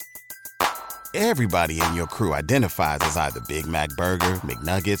Everybody in your crew identifies as either Big Mac Burger,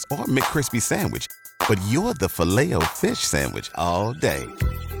 McNuggets, or McCrispy Sandwich. But you're the Filet-O-Fish Sandwich all day.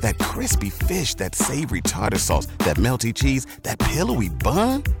 That crispy fish, that savory tartar sauce, that melty cheese, that pillowy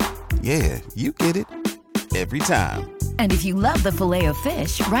bun. Yeah, you get it. Every time. And if you love the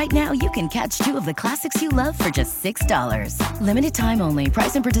Filet-O-Fish, right now you can catch two of the classics you love for just $6. Limited time only.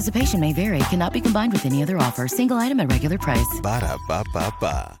 Price and participation may vary. Cannot be combined with any other offer. Single item at regular price.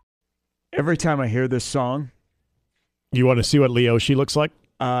 Ba-da-ba-ba-ba. Every time I hear this song, You want to see what Leoshi looks like?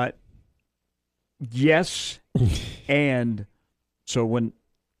 yes. And so when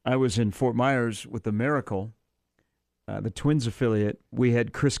I was in Fort Myers with the Miracle, the Twins affiliate, we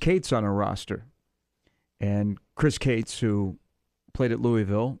had Chris Cates on our roster. And Chris Cates, who played at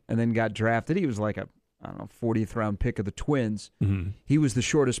Louisville and then got drafted, he was like a 40th round pick of the Twins. Mm-hmm. He was the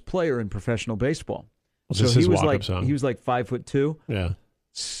shortest player in professional baseball. Was so this he his was walk-up like song? he was like 5'2". Yeah.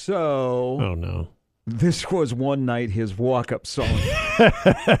 So Oh no. this was one night his walk-up song.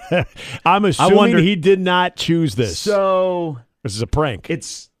 I'm assuming wonder- he did not choose this. So This is a prank.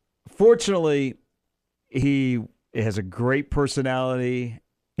 it's fortunately he has a great personality,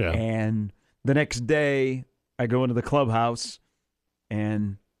 Yeah. and the next day I go into the clubhouse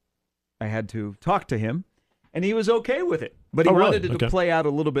and I had to talk to him, and he was okay with it, but he Oh, really? wanted it Okay. to play out a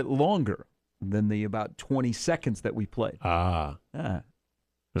little bit longer than the about 20 seconds that we played. Ah.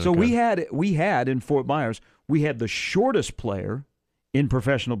 So Okay. we had in Fort Myers, we had the shortest player in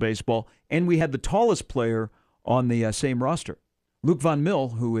professional baseball, and we had the tallest player on the same roster. Luke Von Mill,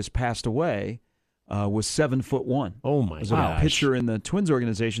 who has passed away, was 7'1". Oh my Was a gosh. pitcher in the Twins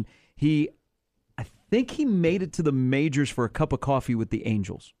organization. I think he made it to the majors for a cup of coffee with the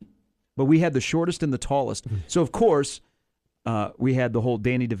Angels, but we had the shortest and the tallest. So of course, we had the whole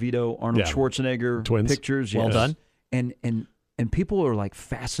Danny DeVito, Arnold Yeah. Schwarzenegger Twins. pictures. Well yes. done. And people are like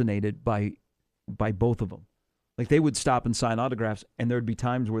fascinated by both of them. Like they would stop and sign autographs, and there'd be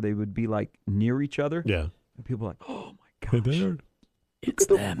times where they would be like near each other. Yeah. And people are like, oh my Hey, gosh. there. It's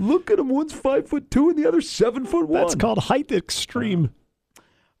them. Look at them. One's 5'2" and the other's 7'1". That's called height extreme.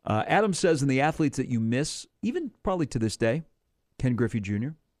 Adam says, in the athletes that you miss, even probably to this day, Ken Griffey Jr.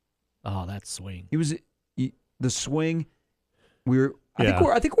 Oh, that swing. He was the swing. I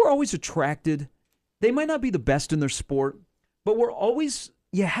Yeah. think we're always attracted. They might not be the best in their sport, but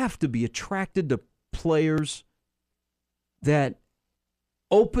you have to be attracted to players that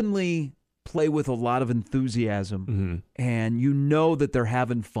openly play with a lot of enthusiasm, Mm-hmm. and you know that they're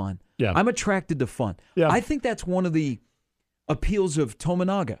having fun. Yeah. I'm attracted to fun. Yeah. I think that's one of the appeals of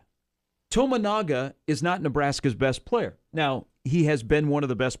Tominaga. Tominaga is not Nebraska's best player. Now, he has been one of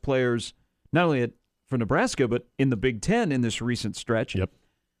the best players, not only for Nebraska, but in the Big Ten in this recent stretch. Yep.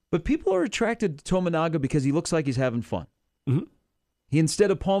 But people are attracted to Tominaga because he looks like he's having fun. Mhm. He,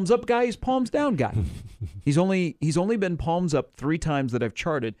 instead of palms up guy, he's palms down guy. He's only been palms up 3 times that I've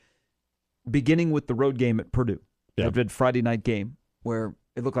charted, beginning with the road game at Purdue. Yeah. I've did Friday night game where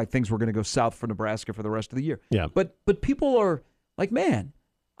it looked like things were going to go south for Nebraska for the rest of the year. Yeah. But people are like, man,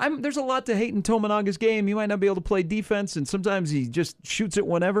 there's a lot to hate in Tominaga's game. He might not be able to play defense, and sometimes he just shoots it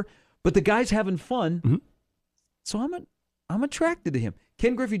whenever. But the guy's having fun, Mhm. so I'm attracted to him.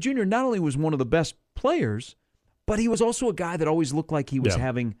 Ken Griffey Jr. not only was one of the best players, but he was also a guy that always looked like he was Yeah.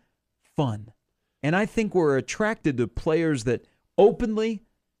 having fun. And I think we're attracted to players that openly,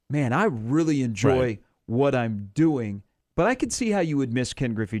 man, I really enjoy Right. what I'm doing. But I could see how you would miss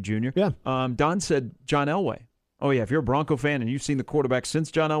Ken Griffey Jr. Yeah. Don said John Elway. Oh, yeah, if you're a Bronco fan and you've seen the quarterback since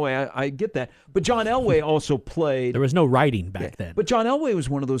John Elway, I get that. But John Elway also played. There was no writing back then. But John Elway was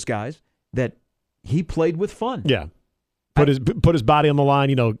one of those guys that he played with fun. Yeah. Put his body on the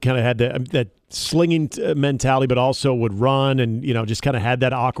line, kind of had that slinging mentality, but also would run and, just kind of had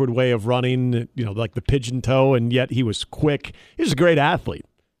that awkward way of running, like the pigeon toe, and yet he was quick. He was a great athlete.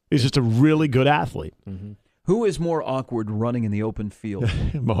 He's just a really good athlete. Mm-hmm. Who is more awkward running in the open field?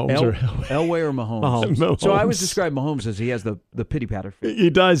 Mahomes or Elway or Mahomes? Mahomes. So I always describe Mahomes as he has the pity patter feel. He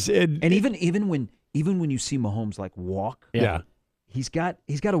does. And even when you see Mahomes like walk, Yeah. he's got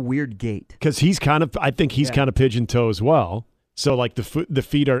a weird gait. Because I think he's kind of pigeon toe as well. So like the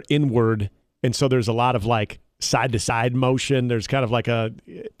feet are inward, and so there's a lot of like side to side motion. There's kind of like I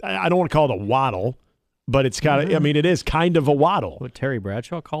don't want to call it a waddle, but it's kind of, it is kind of a waddle. Would Terry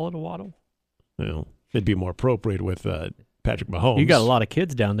Bradshaw call it a waddle? It'd be more appropriate with Patrick Mahomes. You got a lot of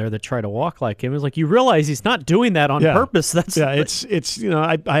kids down there that try to walk like him. It's like you realize he's not doing that on purpose. It's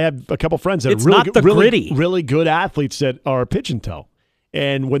I have a couple friends that It's are really not the gritty. really good athletes that are pigeon toe.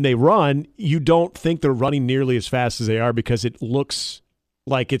 And when they run, you don't think they're running nearly as fast as they are because it looks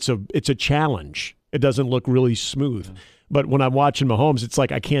like it's a challenge. It doesn't look really smooth. But when I'm watching Mahomes, it's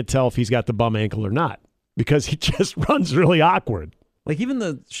like I can't tell if he's got the bum ankle or not because he just runs really awkward. Like even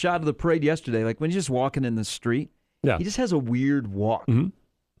the shot of the parade yesterday, like when he's just walking in the street, he just has a weird walk. Mm-hmm.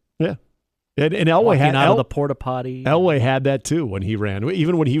 Yeah. And Elway had out of the porta potty. Elway had that too when he ran.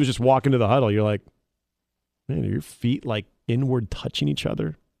 Even when he was just walking to the huddle, you're like, man, are your feet like inward touching each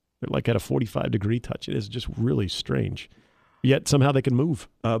other? They're like at a 45-degree touch. It is just really strange. Yet somehow they can move.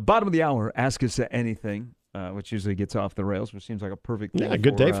 Bottom of the hour, ask us anything, which usually gets off the rails, which seems like a perfect day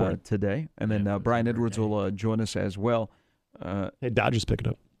good day for it today. And then Brian Edwards will join us as well. Hey, Dodgers picking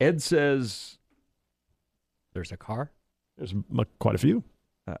up. Ed says there's a car. There's quite a few.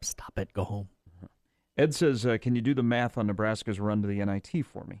 Stop it. Go home. Ed says, can you do the math on Nebraska's run to the NIT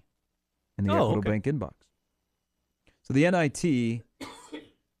for me in the Equitable Bank inbox? So the NIT,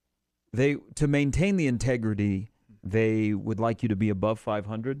 to maintain the integrity, they would like you to be above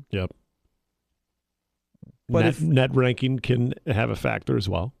 500. Yep. But net ranking can have a factor as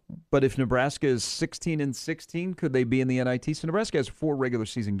well. But if Nebraska is 16-16, could they be in the NIT? So Nebraska has 4 regular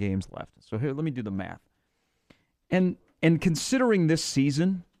season games left. So here, let me do the math. And considering this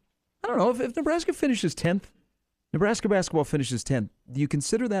season, I don't know, if Nebraska finishes 10th, Nebraska basketball finishes 10th, do you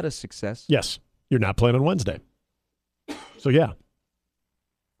consider that a success? Yes. You're not playing on Wednesday. So, yeah.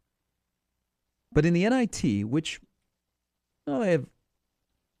 But in the NIT, which they have a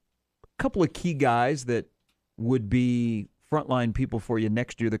couple of key guys that would be frontline people for you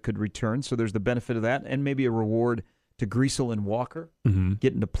next year that could return. So there's the benefit of that, and maybe a reward to Greasel and Walker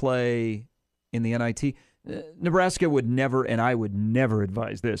getting to play in the NIT. Nebraska would never, and I would never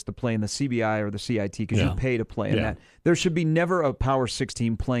advise this, to play in the CBI or the CIT because you pay to play in that. There should be never a Power 6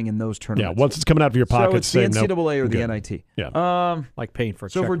 team playing in those tournaments. Yeah, once it's coming out of your pocket. So it's the NCAA or the NIT. Yeah. Like paying for a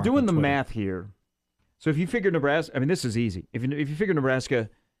So if we're check mark doing on the Twitter. math here, so if you figure Nebraska, I mean, this is easy. If you figure Nebraska,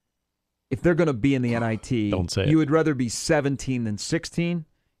 if they're going to be in the NIT, Don't say you it. would rather be 17 than 16.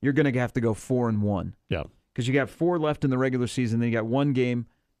 You're going to have to go 4-1. Yeah. Because you got 4 left in the regular season, then you got 1 game,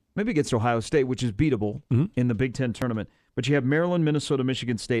 maybe against Ohio State, which is beatable in the Big Ten tournament. But you have Maryland, Minnesota,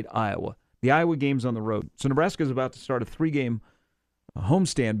 Michigan State, Iowa. The Iowa game's on the road. So Nebraska is about to start a 3-game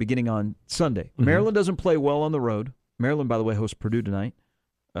homestand beginning on Sunday. Maryland doesn't play well on the road. Maryland, by the way, hosts Purdue tonight.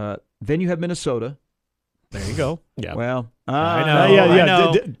 Then you have Minnesota. There you go. Yeah. Well, I know. I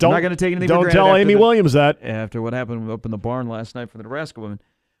know. Don't, I'm not going to take anything for don't granted tell after Amy Williams that. After what happened up in the barn last night for the Nebraska women.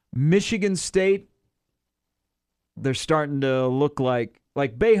 Michigan State, they're starting to look like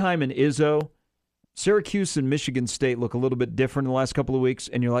Boeheim and Izzo. Syracuse and Michigan State look a little bit different in the last couple of weeks,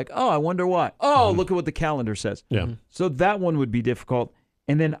 and you're like, oh, I wonder why. Oh, look at what the calendar says. Yeah. So that one would be difficult.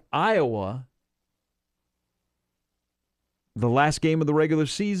 And then Iowa, the last game of the regular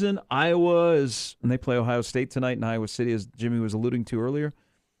season, Iowa is, and they play Ohio State tonight in Iowa City, as Jimmy was alluding to earlier.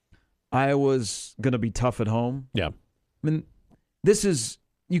 Iowa's going to be tough at home. Yeah. I mean,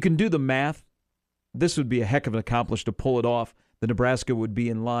 you can do the math. This would be a heck of an accomplishment to pull it off. The Nebraska would be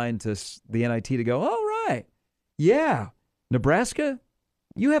in line to the NIT to go, all right, yeah, Nebraska,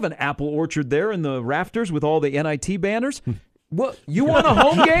 you have an apple orchard there in the rafters with all the NIT banners. What, you want a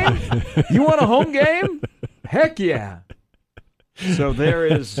home game? You want a home game? Heck yeah. So there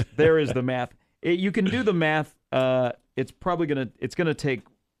is the math. You can do the math. It's gonna take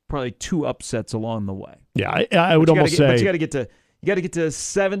probably 2 upsets along the way. Yeah, I would almost say. But you got to get to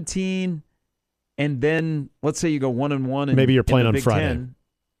 17. And then let's say you go 1-1, and maybe you're playing on Big Friday. 10.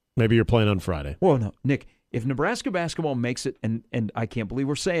 Maybe you're playing on Friday. Well, no, Nick. If Nebraska basketball makes it, and I can't believe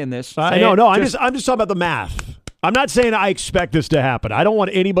we're saying this. I'm just talking about the math. I'm not saying I expect this to happen. I don't want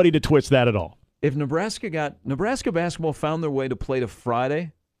anybody to twist that at all. If Nebraska basketball found their way to play to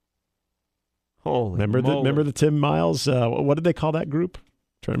Friday, holy remember the Tim Miles? What did they call that group? I'm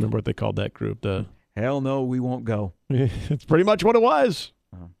trying to remember what they called that group. Hell no, we won't go. It's pretty much what it was.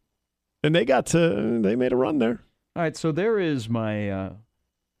 And they made a run there. All right, so there is my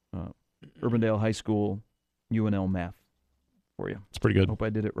Urbandale High School UNL math for you. It's pretty good. Hope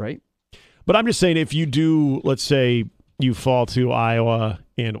I did it right. But I'm just saying, if you do, let's say you fall to Iowa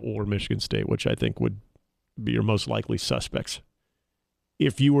and or Michigan State, which I think would be your most likely suspects,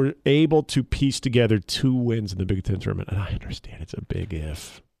 if you were able to piece together 2 wins in the Big Ten tournament, and I understand it's a big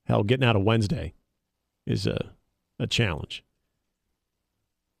if. Hell, getting out of Wednesday is a challenge.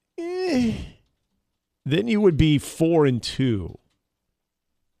 Then you would be 4-2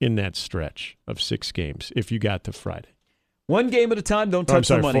 in that stretch of 6 games if you got to Friday. 1 game at a time. Don't touch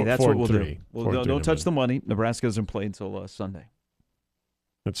the money. That's what we'll do. 4-3. Don't touch the money. Nebraska doesn't play until Sunday.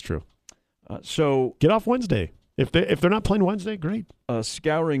 That's true. So get off Wednesday. If they're not playing Wednesday, great.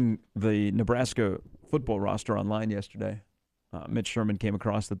 Scouring the Nebraska football roster online yesterday, Mitch Sherman came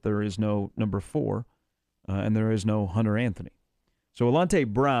across that there is no number 4 and there is no Hunter Anthony. So Alante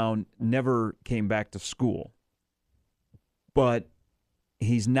Brown never came back to school, but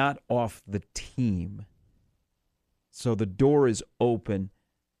he's not off the team. So the door is open.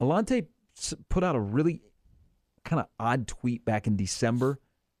 Alante put out a really kind of odd tweet back in December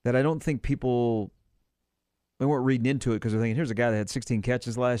that I don't think people, they weren't reading into it because they're thinking, here's a guy that had 16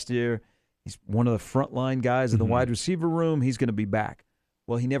 catches last year. He's one of the frontline guys in the wide receiver room. He's going to be back.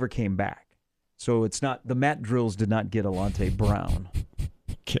 Well, he never came back. So it's not, the Matt drills did not get Alante Brown.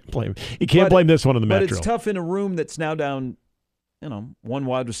 Can't blame. You can't blame this one on the Matt drill. But it's tough in a room that's now down, one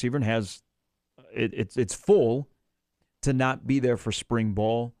wide receiver and has, it's full, to not be there for spring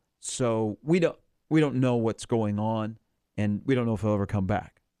ball. So we don't know what's going on, and we don't know if he'll ever come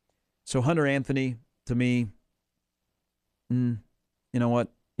back. So Hunter Anthony, to me, you know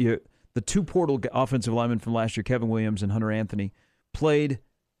what? The two portal offensive linemen from last year, Kevin Williams and Hunter Anthony, played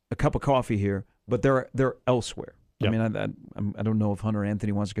a cup of coffee here, but they're elsewhere. Yep. I mean, I don't know if Hunter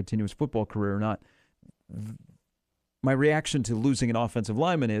Anthony wants to continue his football career or not. My reaction to losing an offensive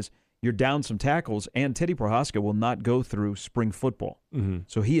lineman is you're down some tackles, and Teddy Prohaska will not go through spring football. Mm-hmm.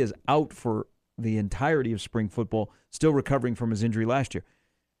 So he is out for the entirety of spring football, still recovering from his injury last year.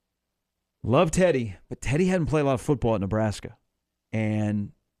 Love Teddy, but Teddy hadn't played a lot of football at Nebraska.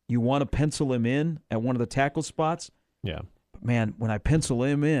 And you want to pencil him in at one of the tackle spots? Yeah. But man, when I pencil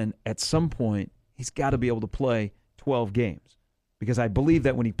him in, at some point, he's got to be able to play 12 games. Because I believe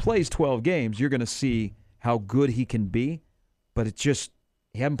that when he plays 12 games, you're going to see how good he can be. But it's just,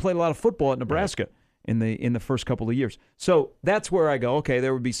 he hadn't played a lot of football at Nebraska in the first couple of years. So that's where I go, okay,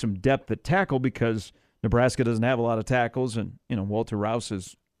 there would be some depth at tackle because Nebraska doesn't have a lot of tackles, and Walter Rouse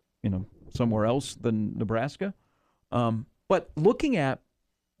is somewhere else than Nebraska. But looking at,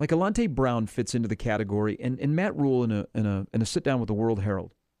 like, Alante Brown fits into the category, and Matt Rule in a sit down with the World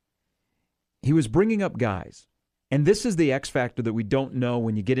Herald, he was bringing up guys. And this is the X factor that we don't know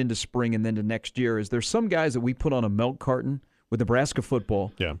when you get into spring and then to next year, is there's some guys that we put on a milk carton with Nebraska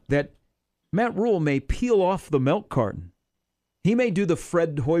football that Matt Rule may peel off the milk carton. He may do the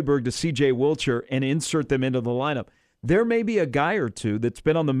Fred Hoiberg to C.J. Wilcher and insert them into the lineup. There may be a guy or two that's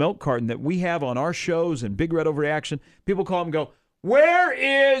been on the milk carton that we have on our shows and Big Red Overreaction. People call him and go, where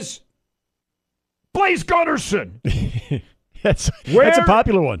is Blaise Gunnerson? That's a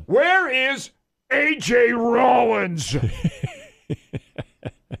popular one. Where is A.J. Rollins? Yep.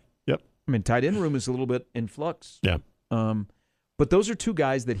 I mean, tight end room is a little bit in flux. Yeah. But those are two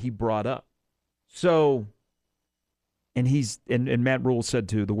guys that he brought up. So, and Matt Rule said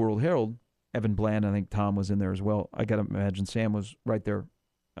to the World Herald, Evan Bland, I think Tom was in there as well. I got to imagine Sam was right there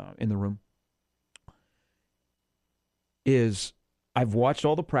in the room. I've watched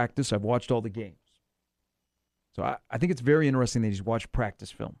all the practice. I've watched all the games. So I think it's very interesting that he's watched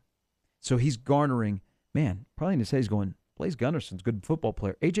practice film. So he's garnering, probably in his head he's going, Blaise Gunnerson's a good football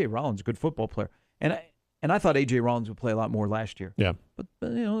player. A.J. Rollins, a good football player. And I thought A.J. Rollins would play a lot more last year. Yeah. But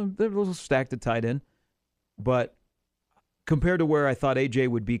they're a little stacked at tight end. But compared to where I thought A.J.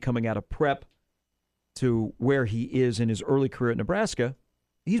 would be coming out of prep to where he is in his early career at Nebraska,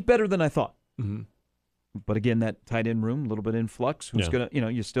 he's better than I thought. Mm-hmm. But again, that tight end room, a little bit in flux. Who's gonna,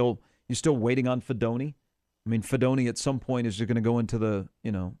 you're still waiting on Fedoni. I mean, Fedoni at some point is going to go into the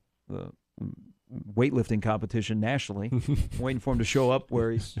weightlifting competition nationally. Waiting for him to show up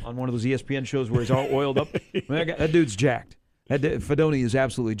where he's on one of those ESPN shows where he's all oiled up. That dude's jacked. Fedoni is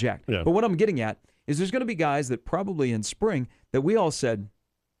absolutely jacked. Yeah. But what I'm getting at is there's going to be guys that probably in spring that we all said,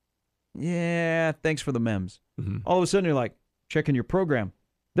 yeah, thanks for the mems. Mm-hmm. All of a sudden you're like, checking your program.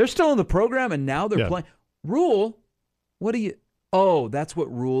 They're still in the program and now they're playing. Rule, that's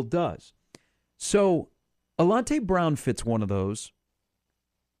what Rule does. So Alante Brown fits one of those.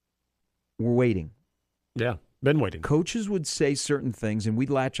 We're waiting. Yeah, been waiting. Coaches would say certain things, and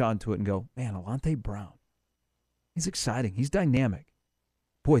we'd latch onto it and go, man, Alante Brown, he's exciting. He's dynamic.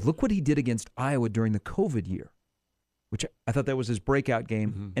 Boy, look what he did against Iowa during the COVID year, which I thought that was his breakout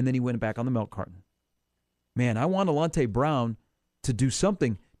game, and then he went back on the milk carton. Man, I want Alante Brown to do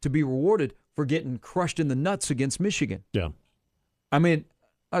something to be rewarded for getting crushed in the nuts against Michigan. Yeah. I mean,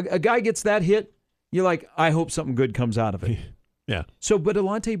 a guy gets that hit, you're like, I hope something good comes out of it. Yeah. So, but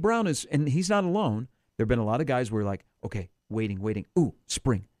Alante Brown is, and he's not alone. There have been a lot of guys where like, okay, waiting. Ooh,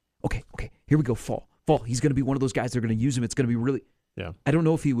 spring. Okay, here we go, fall. He's going to be one of those guys. They're going to use him. It's going to be really. Yeah. I don't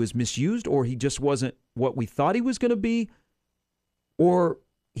know if he was misused or he just wasn't what we thought he was going to be, or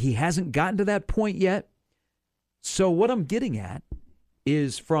he hasn't gotten to that point yet. So what I'm getting at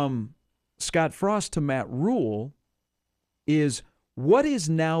is from Scott Frost to Matt Rule is what is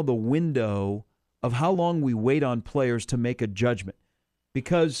now the window of how long we wait on players to make a judgment?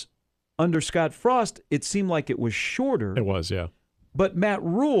 Because under Scott Frost, it seemed like it was shorter. It was, yeah. But Matt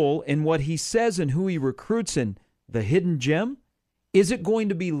Rule and what he says and who he recruits and the hidden gem, is it going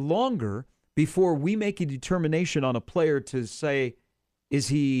to be longer before we make a determination on a player to say, is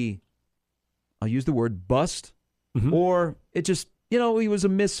he, I'll use the word bust, or it just, he was a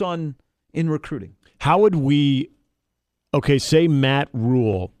miss in recruiting? How would we, say Matt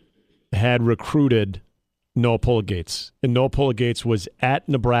Rule had recruited Noah Pulligates, and Noah Pulligates was at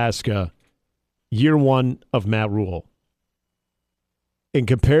Nebraska year one of Matt Rule. And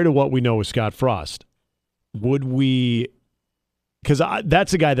compared to what we know with Scott Frost, would we, because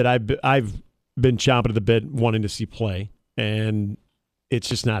that's a guy that I've been chomping at the bit wanting to see play, and it's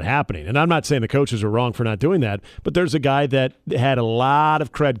just not happening. And I'm not saying the coaches are wrong for not doing that, but there's a guy that had a lot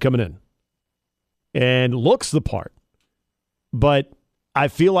of cred coming in and looks the part. But I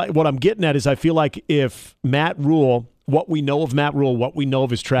feel like what I'm getting at is I feel like if Matt Rule, what we know of Matt Rule, what we know of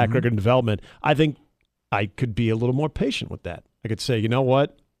his track record and development, I think I could be a little more patient with that. I could say, you know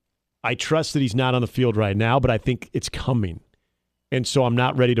what? I trust that he's not on the field right now, but I think it's coming. And so I'm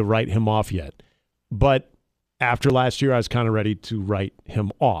not ready to write him off yet. But after last year, I was kind of ready to write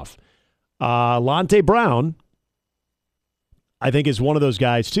him off. Lonte Brown, I think, is one of those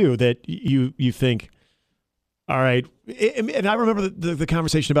guys, too, that you think, all right. And I remember the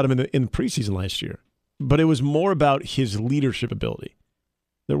conversation about him in the preseason last year, but it was more about his leadership ability.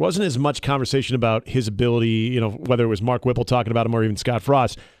 There wasn't as much conversation about his ability, whether it was Mark Whipple talking about him or even Scott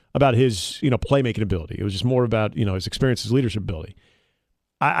Frost, about his, playmaking ability. It was just more about, his experience, his leadership ability.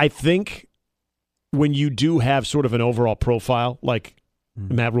 I think when you do have sort of an overall profile like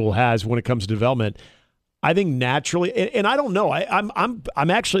Matt Rule has when it comes to development, I think naturally, and I don't know, I'm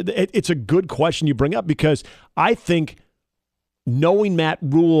actually, it's a good question you bring up, because I think knowing Matt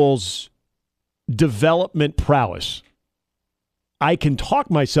Rule's development prowess, I can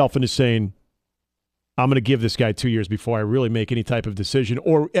talk myself into saying, I'm going to give this guy 2 years before I really make any type of decision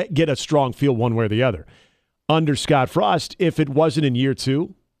or get a strong feel one way or the other. Under Scott Frost, if it wasn't in year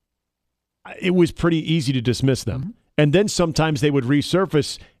two, it was pretty easy to dismiss them. And then sometimes they would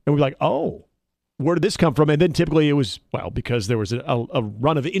resurface and we'd be like, oh, where did this come from? And then typically it was, because there was a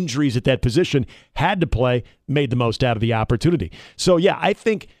run of injuries at that position, had to play, made the most out of the opportunity. So, yeah, I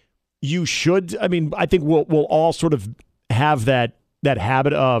think you should. I mean, I think we'll all sort of have that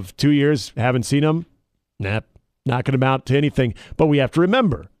habit of 2 years, haven't seen him, not going to amount to anything. But we have to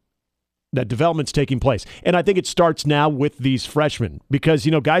remember that development's taking place. And I think it starts now with these freshmen because,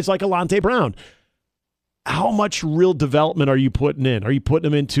 guys like Alante Brown, how much real development are you putting in? Are you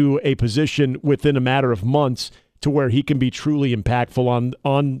putting him into a position within a matter of months to where he can be truly impactful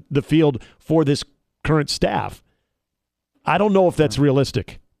on the field for this current staff? I don't know if that's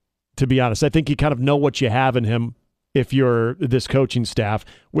realistic, to be honest. I think you kind of know what you have in him if you're this coaching staff,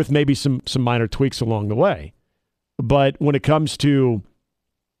 with maybe some minor tweaks along the way. But when it comes to,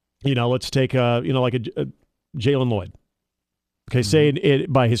 let's take like a Jalen Lloyd. Okay, say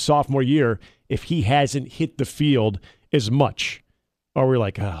by his sophomore year, if he hasn't hit the field as much, or we're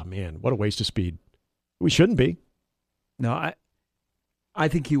like, oh man, what a waste of speed. We shouldn't be. No, I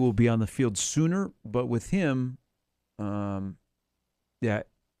think he will be on the field sooner, but with him,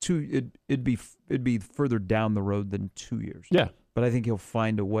 it'd be further down the road than 2 years. Yeah. But I think he'll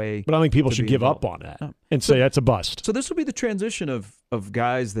find a way. But I think people should give up on that and say that's a bust. So this will be the transition of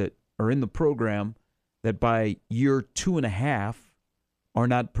guys that are in the program that by year 2.5 are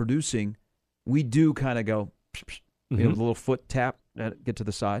not producing. We do kind of go, with a little foot tap, get to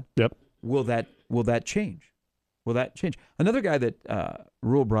the side. Yep. Will that change? Will that change? Another guy that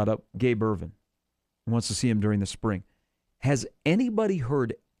Rule brought up, Gabe Ervin, wants to see him during the spring. Has anybody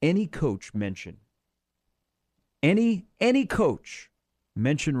heard any coach mention any coach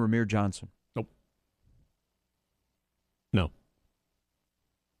mention Ramir Johnson? Nope. No.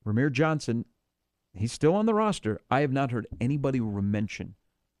 Ramir Johnson, he's still on the roster. I have not heard anybody mention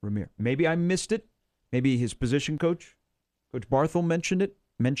Ramir. Maybe I missed it. Maybe his position coach, Coach Barthel,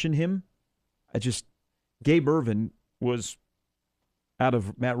 mentioned him. Gabe Ervin was out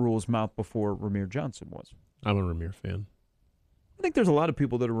of Matt Rule's mouth before Ramir Johnson was. I'm a Ramir fan. I think there's a lot of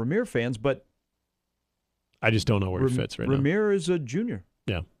people that are Ramir fans, but I just don't know where he fits right now. Ramir is a junior.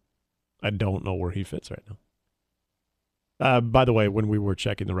 Yeah. I don't know where he fits right now. By the way, when we were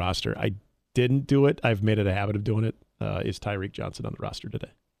checking the roster, I didn't do it. I've made it a habit of doing it. Is Tyreek Johnson on the roster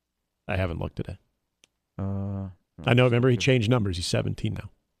today? I haven't looked today. I know. Remember, he changed numbers. He's 17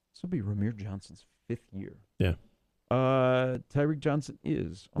 now. This will be Ramir Johnson's 5th year. Yeah. Tyreek Johnson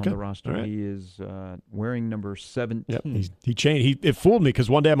is on the roster. Right. He is wearing number 17. Yep. He changed. It fooled me because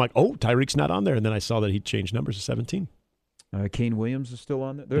one day I'm like, oh, Tyreek's not on there. And then I saw that he changed numbers to 17. Kane Williams is still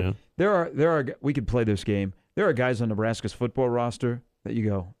on there. There are. We could play this game. There are guys on Nebraska's football roster that you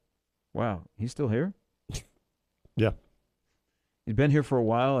go, wow, he's still here? Yeah. He's been here for a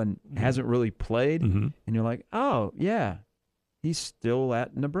while and hasn't really played. Mm-hmm. And you're like, oh, yeah, he's still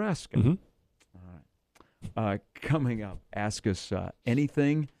at Nebraska. Mm-hmm. All right. Coming up, ask us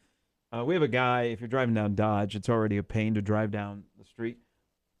anything. We have a guy, if you're driving down Dodge, it's already a pain to drive down the street.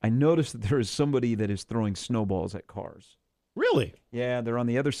 I noticed that there is somebody that is throwing snowballs at cars. Really? Yeah, they're on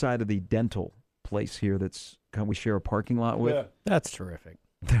the other side of the dental place here we share a parking lot with. Yeah. That's terrific.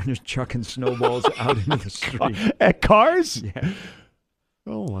 They're just chucking snowballs out into the street. At cars? Yeah.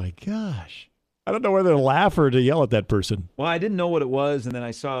 Oh, my gosh. I don't know whether to laugh or to yell at that person. Well, I didn't know what it was, and then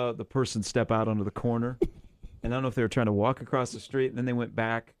I saw the person step out onto the corner. And I don't know if they were trying to walk across the street, and then they went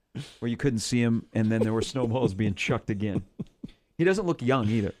back where you couldn't see him, and then there were snowballs being chucked again. He doesn't look young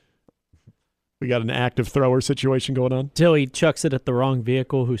either. We got an active thrower situation going on. Till he chucks it at the wrong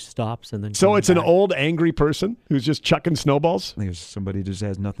vehicle who stops and then So comes it's an back. old, angry person who's just chucking snowballs? I think it's somebody just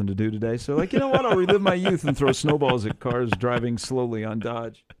has nothing to do today. So, you know what? I'll relive my youth and throw snowballs at cars driving slowly on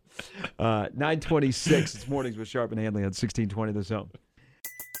Dodge. 9:26. It's Mornings with Sharp and Hanley on 1620 The Zone.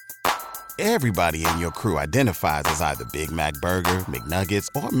 Everybody in your crew identifies as either Big Mac Burger, McNuggets,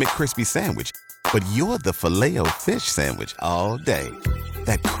 or McCrispy Sandwich. But you're the Filet-O-Fish Sandwich all day.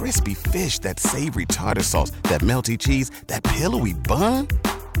 That crispy fish, that savory tartar sauce, that melty cheese, that pillowy bun.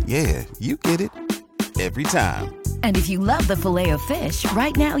 Yeah, you get it. Every time. And if you love the Filet-O-Fish,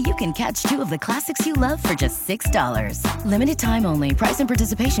 right now you can catch two of the classics you love for just $6. Limited time only. Price and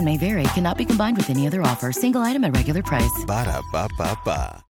participation may vary. Cannot be combined with any other offer. Single item at regular price. Ba-da-ba-ba-ba.